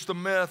was just a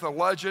myth, a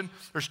legend.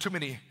 There's too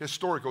many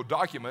historical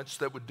documents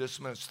that would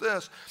dismiss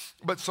this,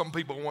 but some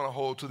people want to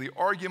hold to the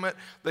argument.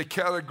 They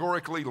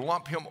categorically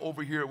lump him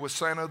over here with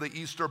Santa, the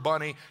Easter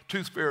Bunny,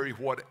 Tooth Fairy,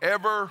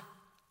 whatever.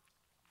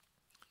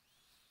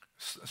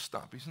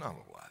 Stop, he's not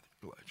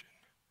a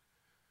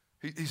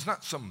legend. He's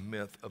not some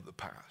myth of the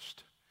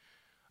past.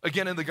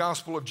 Again, in the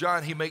Gospel of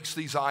John, he makes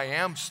these I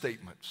am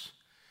statements,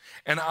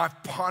 and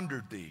I've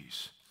pondered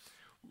these.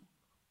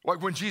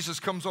 Like when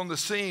Jesus comes on the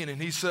scene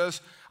and he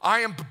says,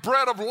 I am the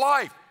bread of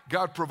life.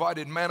 God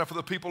provided manna for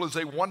the people as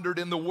they wandered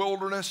in the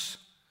wilderness.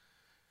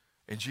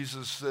 And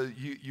Jesus said,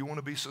 you want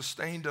to be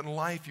sustained in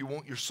life? You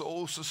want your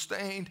soul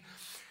sustained?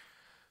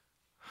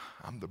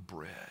 I'm the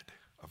bread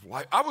of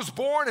life. I was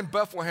born in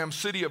Bethlehem,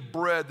 city of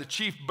bread. The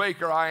chief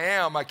baker I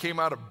am. I came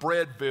out of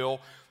Breadville.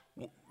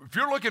 If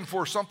you're looking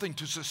for something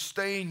to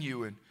sustain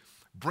you and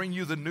bring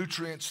you the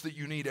nutrients that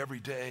you need every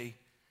day.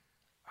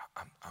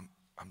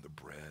 I'm the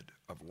bread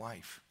of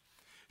life.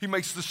 He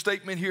makes the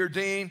statement here,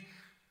 Dean,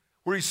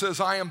 where he says,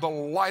 I am the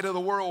light of the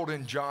world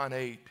in John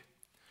 8.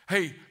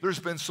 Hey, there's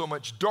been so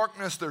much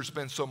darkness. There's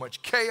been so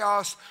much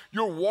chaos.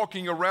 You're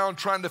walking around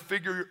trying to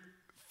figure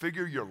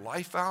your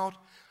life out.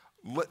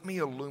 Let me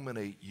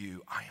illuminate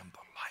you. I am the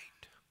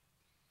light.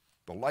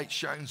 The light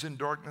shines in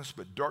darkness,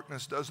 but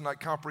darkness does not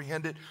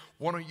comprehend it.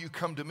 Why don't you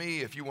come to me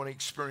if you want to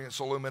experience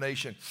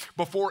illumination?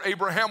 Before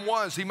Abraham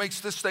was, he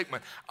makes this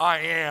statement, I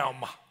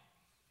am. What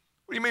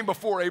do you mean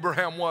before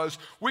Abraham was?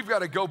 We've got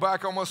to go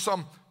back almost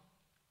some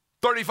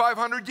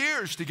 3,500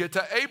 years to get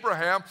to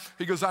Abraham.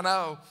 He goes, I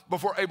know.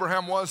 Before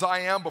Abraham was, I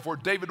am. Before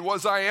David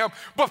was, I am.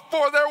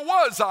 Before there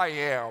was, I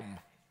am.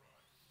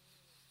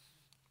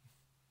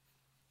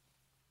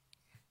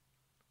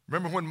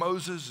 Remember when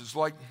Moses is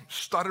like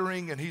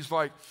stuttering and he's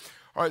like,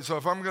 all right, so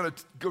if I'm going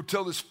to go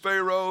tell this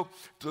Pharaoh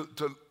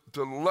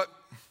to let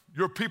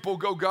your people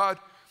go, God,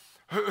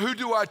 who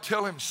do I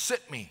tell him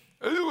sent me?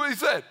 What he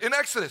said in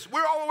Exodus.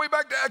 We're all the way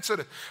back to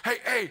Exodus.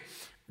 Hey,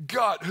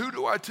 God, who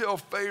do I tell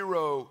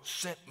Pharaoh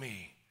sent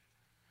me?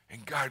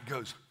 And God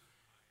goes,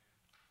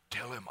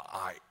 tell him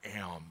I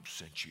am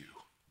sent you.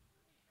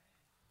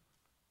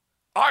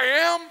 I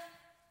am?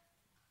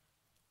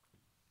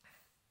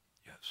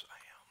 Yes,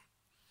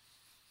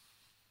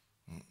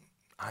 I am.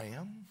 I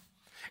am.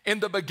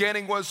 In the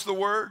beginning was the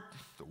Word.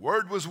 The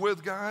Word was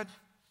with God.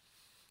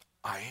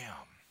 I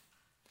am.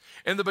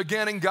 In the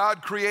beginning,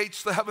 God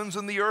creates the heavens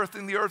and the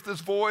earth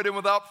is void and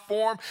without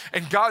form.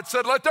 And God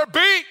said, let there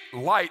be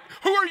light.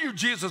 Who are you,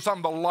 Jesus?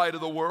 I'm the light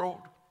of the world.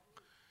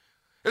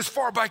 As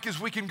far back as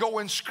we can go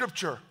in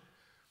Scripture,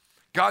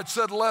 God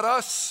said, let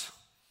us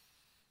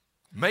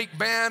make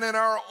man in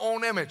our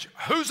own image.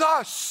 Who's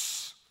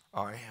us?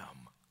 I am.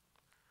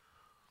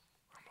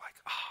 I'm like,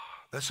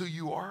 that's who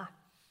you are?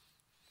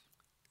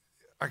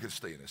 I could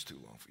stay in this too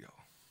long for y'all.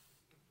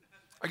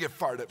 I get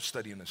fired up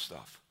studying this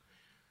stuff.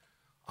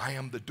 I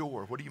am the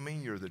door. What do you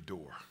mean you're the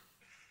door?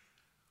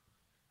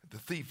 The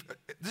thief.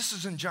 This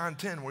is in John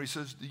 10 where he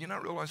says, do you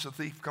not realize the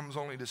thief comes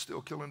only to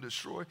steal, kill, and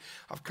destroy?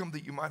 I've come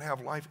that you might have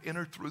life.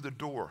 Enter through the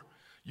door.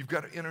 You've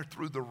got to enter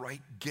through the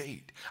right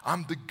gate.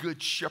 I'm the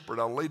good shepherd.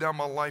 I lay down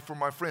my life for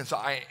my friends.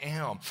 I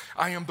am.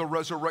 I am the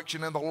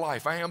resurrection and the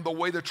life. I am the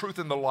way, the truth,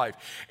 and the life.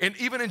 And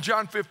even in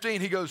John 15,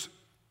 he goes,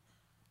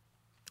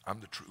 I'm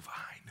the true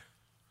vine.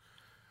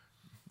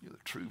 You're the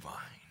true vine.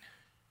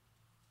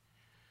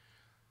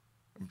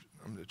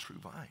 I'm the true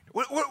vine.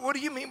 What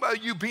do you mean by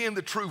you being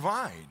the true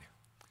vine?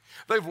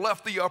 They've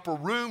left the upper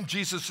room.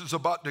 Jesus is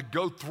about to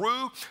go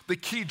through the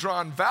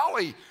Kidron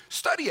Valley.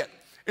 Study it.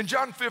 In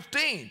John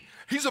 15,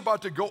 he's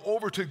about to go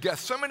over to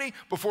Gethsemane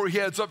before he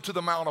heads up to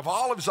the Mount of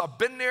Olives. I've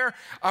been there.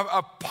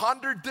 I've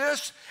pondered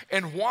this.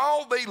 And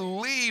while they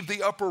leave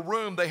the upper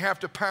room, they have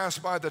to pass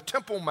by the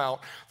Temple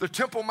Mount. The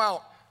Temple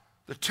Mount,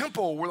 the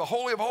temple where the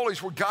Holy of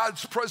Holies, where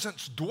God's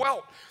presence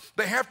dwelt.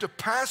 They have to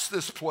pass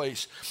this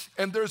place,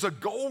 and there's a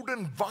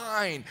golden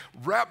vine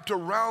wrapped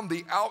around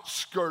the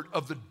outskirt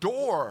of the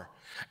door.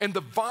 And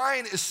the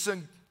vine is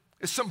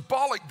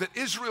symbolic that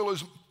Israel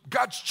is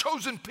God's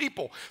chosen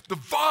people. The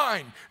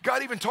vine,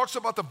 God even talks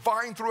about the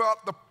vine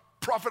throughout the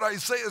prophet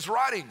Isaiah's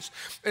writings.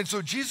 And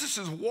so Jesus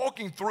is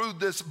walking through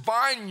this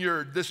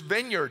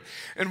vineyard,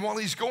 and while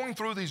he's going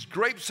through these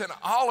grapes and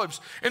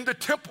olives, and the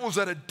temple's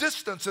at a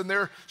distance, and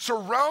they're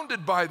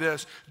surrounded by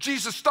this,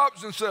 Jesus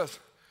stops and says,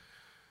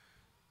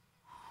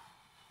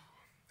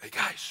 hey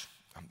guys,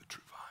 I'm the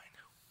true vine.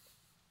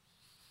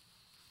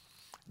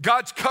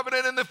 God's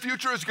covenant in the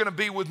future is going to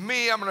be with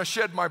me. I'm going to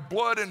shed my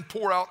blood and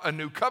pour out a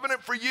new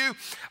covenant for you.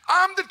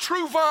 I'm the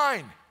true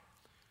vine.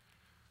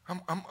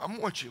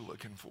 I'm what you're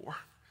looking for.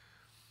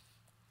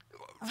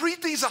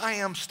 Read these I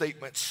am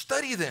statements.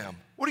 Study them.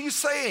 What are you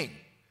saying?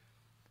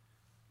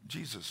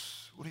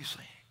 Jesus, what are you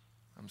saying?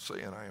 I'm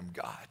saying I am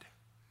God.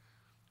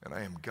 And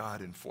I am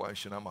God in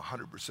flesh, and I'm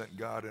 100%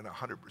 God and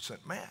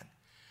 100% man.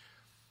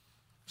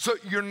 So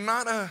you're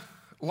not a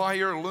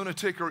liar, a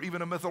lunatic, or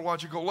even a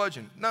mythological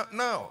legend.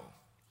 No.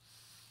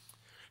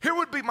 Here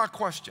would be my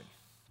question.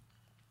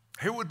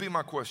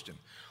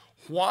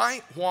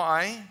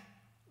 Why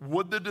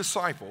would the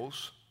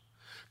disciples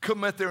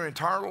commit their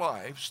entire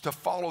lives to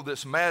follow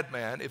this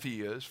madman, if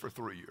he is, for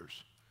 3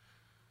 years?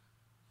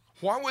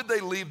 Why would they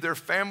leave their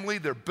family,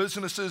 their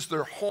businesses,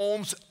 their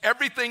homes,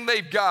 everything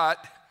they've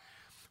got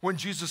when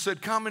Jesus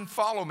said, come and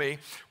follow me?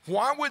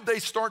 Why would they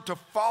start to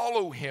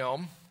follow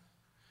him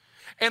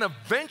and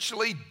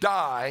eventually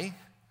die?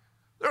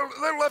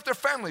 They left their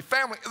family.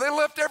 They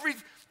left every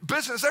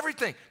business,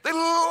 everything. They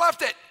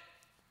left it.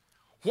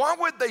 Why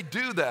would they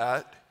do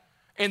that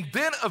and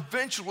then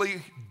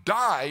eventually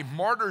die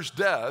martyrs'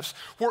 deaths,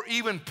 where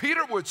even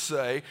Peter would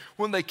say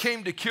when they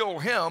came to kill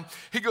him,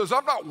 he goes,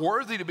 I'm not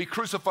worthy to be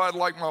crucified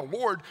like my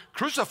Lord.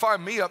 Crucify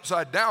me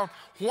upside down.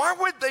 Why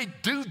would they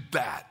do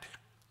that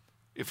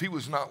if he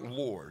was not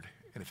Lord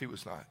and if he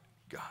was not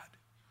God?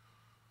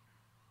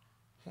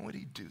 Why would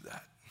he do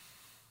that?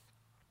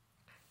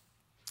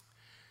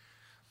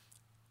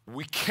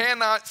 We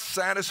cannot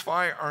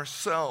satisfy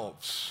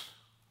ourselves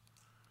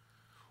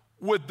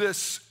with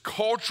this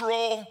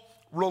cultural,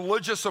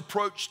 religious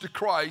approach to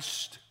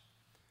Christ,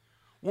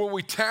 where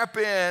we tap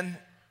in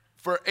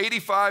for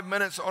 85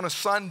 minutes on a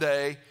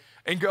Sunday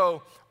and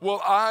go,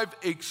 well, I've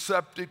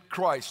accepted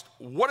Christ.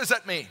 What does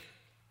that mean?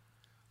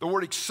 The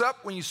word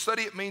accept, when you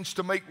study it, means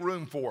to make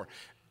room for.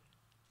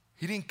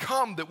 He didn't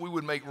come that we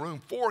would make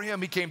room for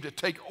him. He came to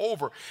take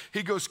over.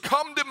 He goes,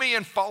 come to me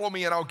and follow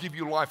me and I'll give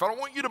you life. I don't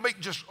want you to make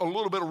just a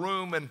little bit of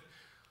room and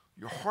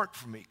your heart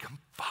for me. Come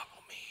follow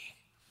me.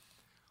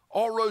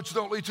 All roads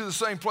don't lead to the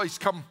same place.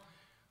 Come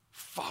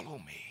follow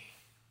me.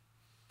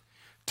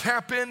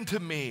 Tap into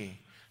me.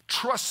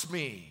 Trust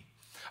me.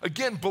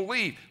 Again,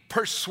 believe.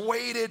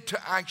 Persuaded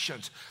to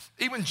actions.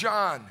 Even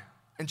John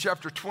in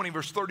chapter 20,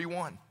 verse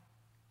 31,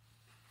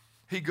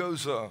 he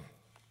goes,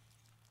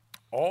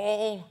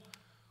 all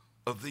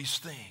of these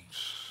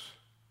things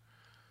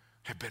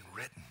have been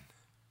written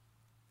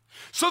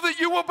so that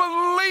you will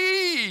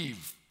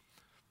believe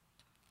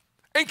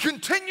and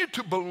continue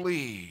to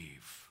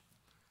believe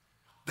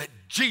that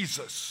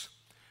Jesus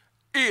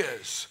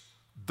is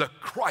the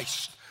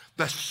Christ,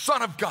 the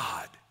Son of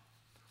God.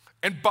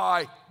 And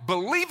by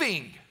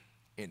believing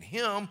in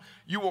him,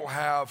 you will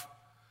have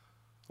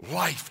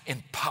life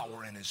and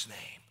power in his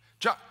name.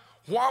 John,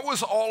 why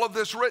was all of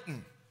this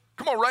written?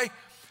 Come on, Ray.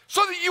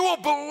 So that you will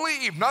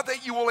believe, not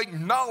that you will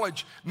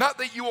acknowledge, not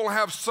that you will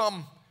have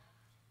some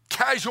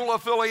casual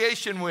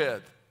affiliation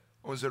with.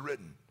 What was it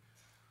written?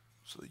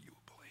 So that you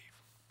will believe.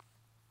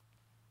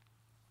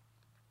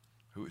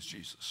 Who is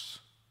Jesus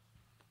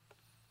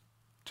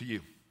to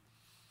you?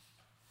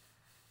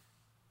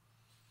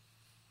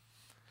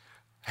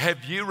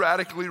 Have you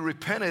radically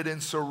repented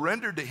and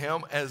surrendered to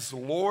him as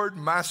Lord,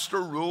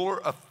 Master, Ruler,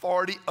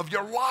 authority of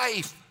your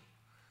life?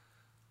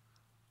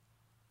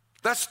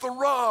 That's the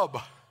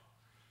rub.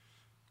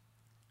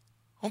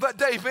 On that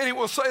day, many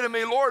will say to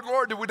me, Lord,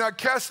 Lord, did we not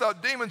cast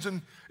out demons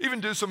and even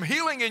do some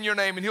healing in your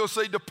name? And he'll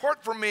say,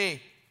 depart from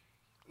me.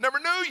 Never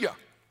knew you.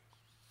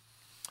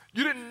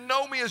 You didn't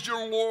know me as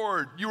your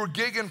Lord. You were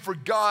gigging for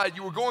God.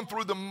 You were going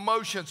through the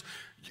motions.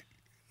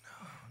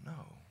 No.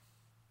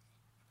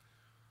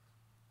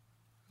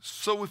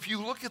 So if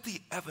you look at the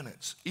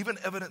evidence, even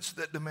evidence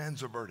that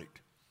demands a verdict,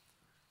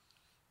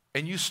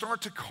 and you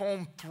start to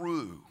comb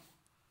through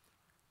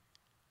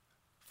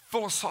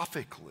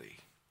philosophically,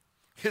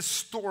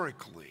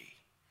 historically,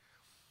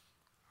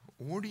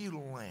 where do you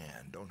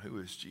land on who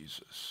is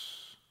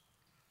Jesus?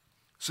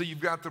 So you've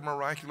got the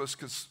miraculous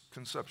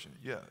conception.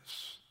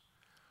 Yes,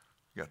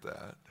 you got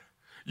that.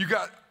 You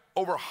got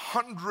over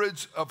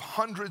hundreds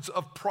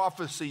of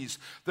prophecies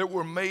that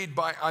were made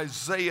by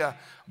Isaiah,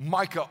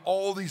 Micah,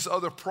 all these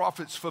other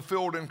prophets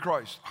fulfilled in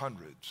Christ.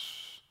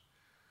 Hundreds.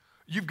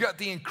 You've got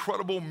the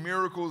incredible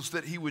miracles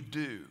that he would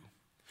do.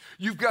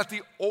 You've got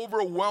the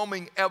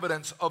overwhelming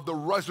evidence of the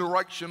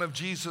resurrection of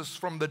Jesus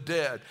from the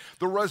dead.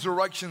 The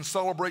resurrection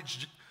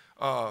celebrates,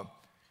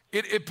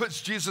 it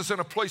puts Jesus in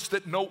a place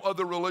that no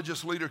other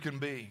religious leader can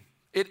be.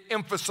 It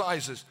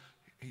emphasizes,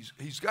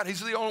 he's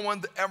the only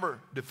one that ever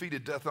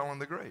defeated death, hell,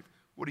 and the grave.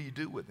 What do you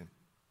do with him?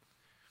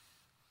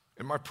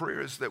 And my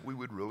prayer is that we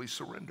would really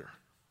surrender.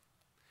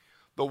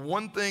 The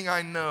one thing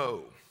I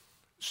know,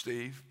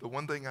 Steve,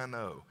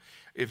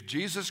 if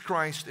Jesus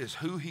Christ is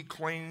who he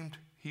claimed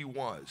he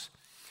was,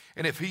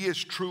 and if he is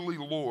truly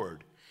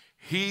Lord,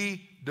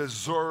 he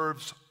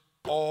deserves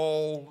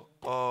all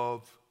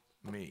of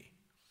me.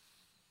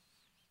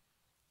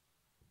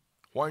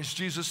 Why is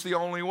Jesus the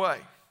only way?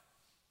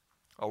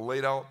 I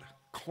laid out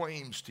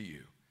claims to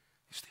you.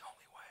 He's the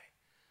only way.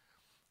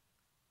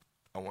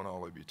 I want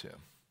all of you,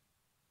 Tim.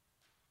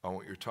 I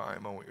want your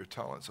time. I want your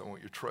talents. I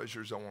want your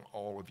treasures. I want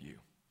all of you.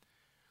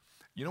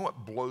 You know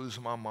what blows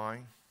my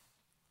mind?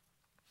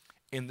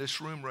 In this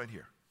room right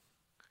here,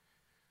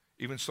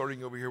 even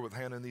starting over here with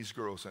Hannah and these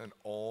girls and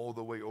all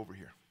the way over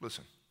here.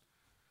 Listen,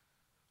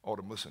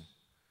 Autumn, listen.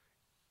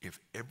 If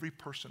every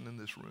person in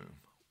this room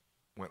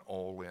went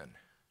all in,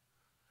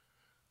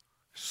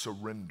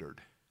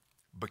 surrendered,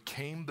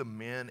 became the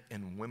men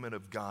and women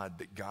of God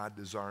that God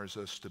desires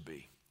us to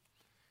be,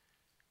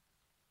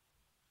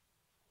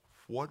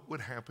 what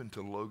would happen to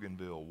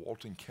Loganville,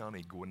 Walton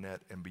County,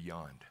 Gwinnett, and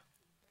beyond?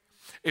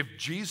 If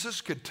Jesus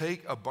could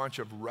take a bunch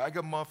of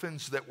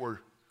ragamuffins that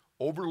were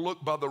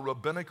overlooked by the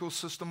rabbinical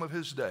system of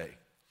his day,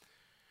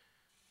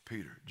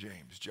 Peter,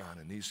 James, John,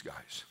 and these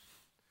guys.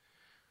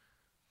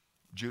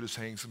 Judas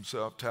hangs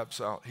himself, taps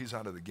out, he's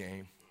out of the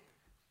game.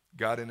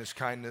 God in his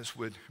kindness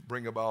would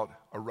bring about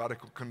a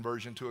radical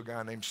conversion to a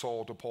guy named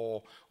Saul to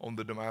Paul on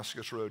the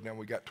Damascus Road. Now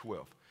we got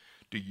 12.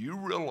 Do you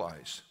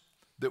realize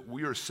that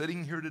we are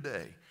sitting here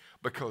today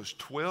because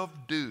 12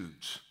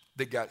 dudes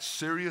that got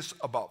serious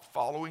about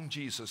following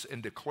Jesus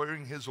and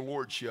declaring his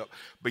lordship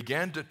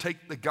began to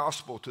take the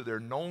gospel to their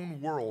known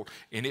world,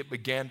 and it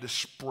began to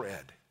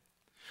spread?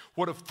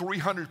 What if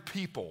 300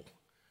 people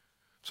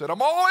said,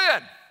 I'm all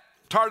in,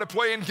 tired of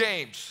playing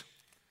games?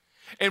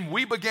 And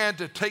we began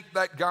to take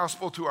that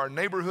gospel to our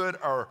neighborhood,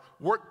 our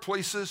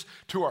workplaces,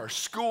 to our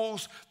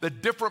schools, the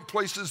different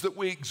places that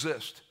we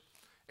exist,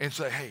 and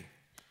say, hey,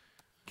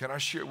 can I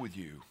share with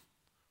you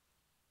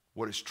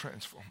what has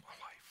transformed my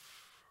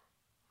life.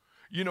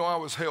 You know, I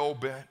was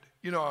hell-bent.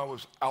 You know, I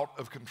was out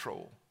of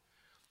control.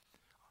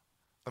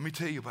 Let me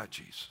tell you about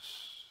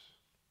Jesus.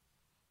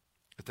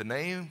 At the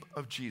name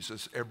of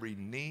Jesus, every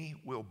knee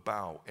will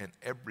bow and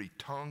every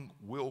tongue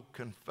will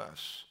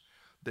confess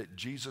that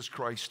Jesus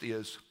Christ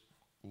is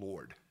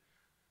Lord,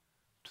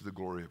 to the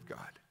glory of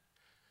God.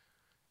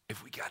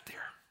 If we got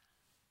there,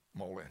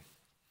 I'm all in.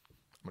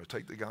 I'm going to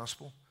take the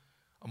gospel.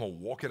 I'm going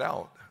to walk it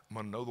out. I'm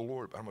going to know the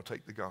Lord, but I'm going to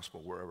take the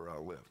gospel wherever I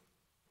live.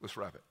 Let's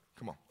wrap it.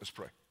 Come on, let's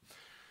pray.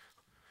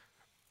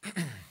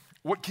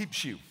 What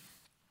keeps you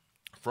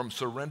from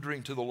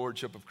surrendering to the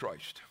Lordship of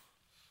Christ?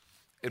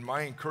 And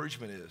my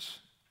encouragement is,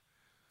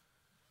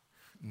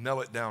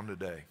 nail it down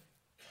today.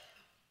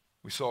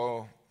 We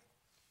saw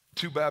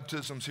 2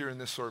 baptisms here in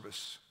this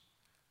service.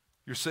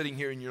 You're sitting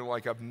here and you're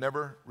like, I've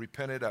never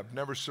repented, I've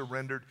never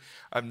surrendered,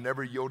 I've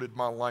never yielded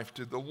my life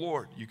to the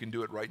Lord. You can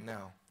do it right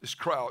now. This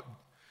crowd,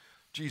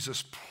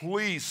 Jesus,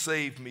 please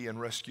save me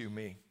and rescue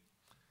me.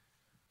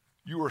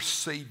 You are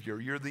Savior,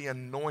 you're the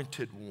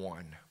anointed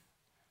one.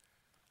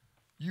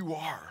 You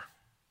are.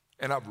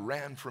 And I've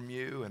ran from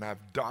you and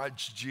I've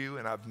dodged you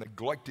and I've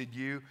neglected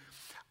you.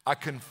 I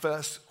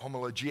confess,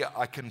 homologia,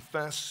 I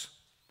confess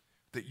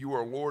that you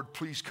are Lord.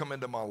 Please come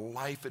into my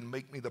life and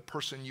make me the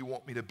person you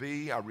want me to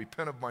be. I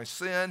repent of my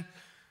sin.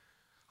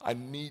 I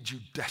need you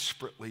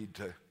desperately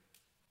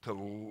to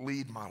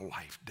lead my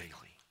life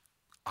daily,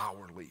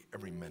 hourly,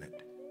 every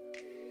minute.